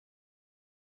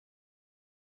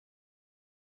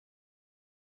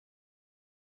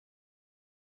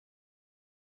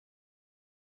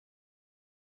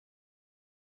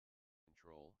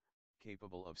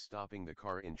capable of stopping the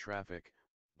car in traffic,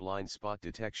 blind spot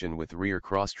detection with rear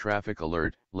cross traffic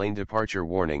alert, lane departure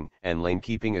warning, and lane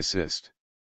keeping assist.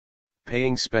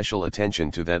 Paying special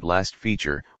attention to that last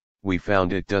feature, we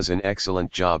found it does an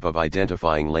excellent job of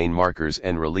identifying lane markers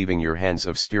and relieving your hands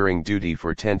of steering duty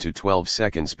for 10 to 12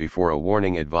 seconds before a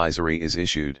warning advisory is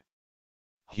issued.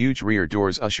 Huge rear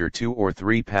doors usher 2 or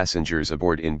 3 passengers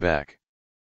aboard in back.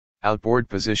 Outboard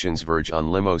positions verge on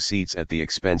limo seats at the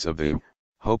expense of the,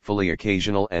 hopefully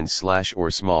occasional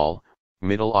and/or small,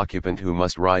 middle occupant who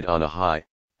must ride on a high,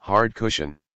 hard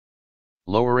cushion.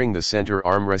 Lowering the center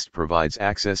armrest provides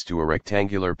access to a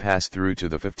rectangular pass-through to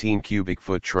the 15 cubic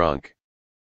foot trunk.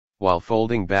 While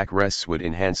folding backrests would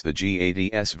enhance the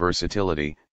G80's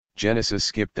versatility, Genesis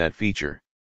skipped that feature.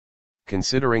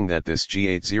 Considering that this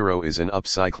G80 is an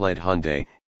upcycled Hyundai,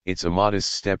 it's a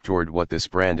modest step toward what this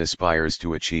brand aspires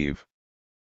to achieve.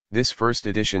 This first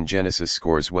edition Genesis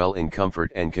scores well in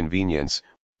comfort and convenience,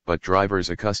 but drivers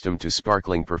accustomed to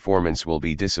sparkling performance will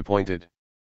be disappointed.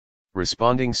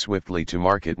 Responding swiftly to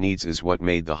market needs is what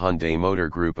made the Hyundai Motor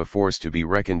Group a force to be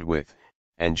reckoned with,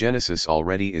 and Genesis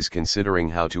already is considering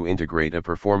how to integrate a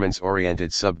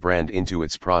performance-oriented sub-brand into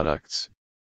its products.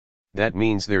 That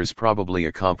means there's probably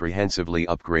a comprehensively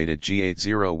upgraded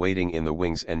G80 waiting in the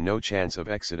wings and no chance of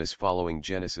exodus following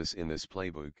Genesis in this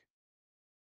playbook.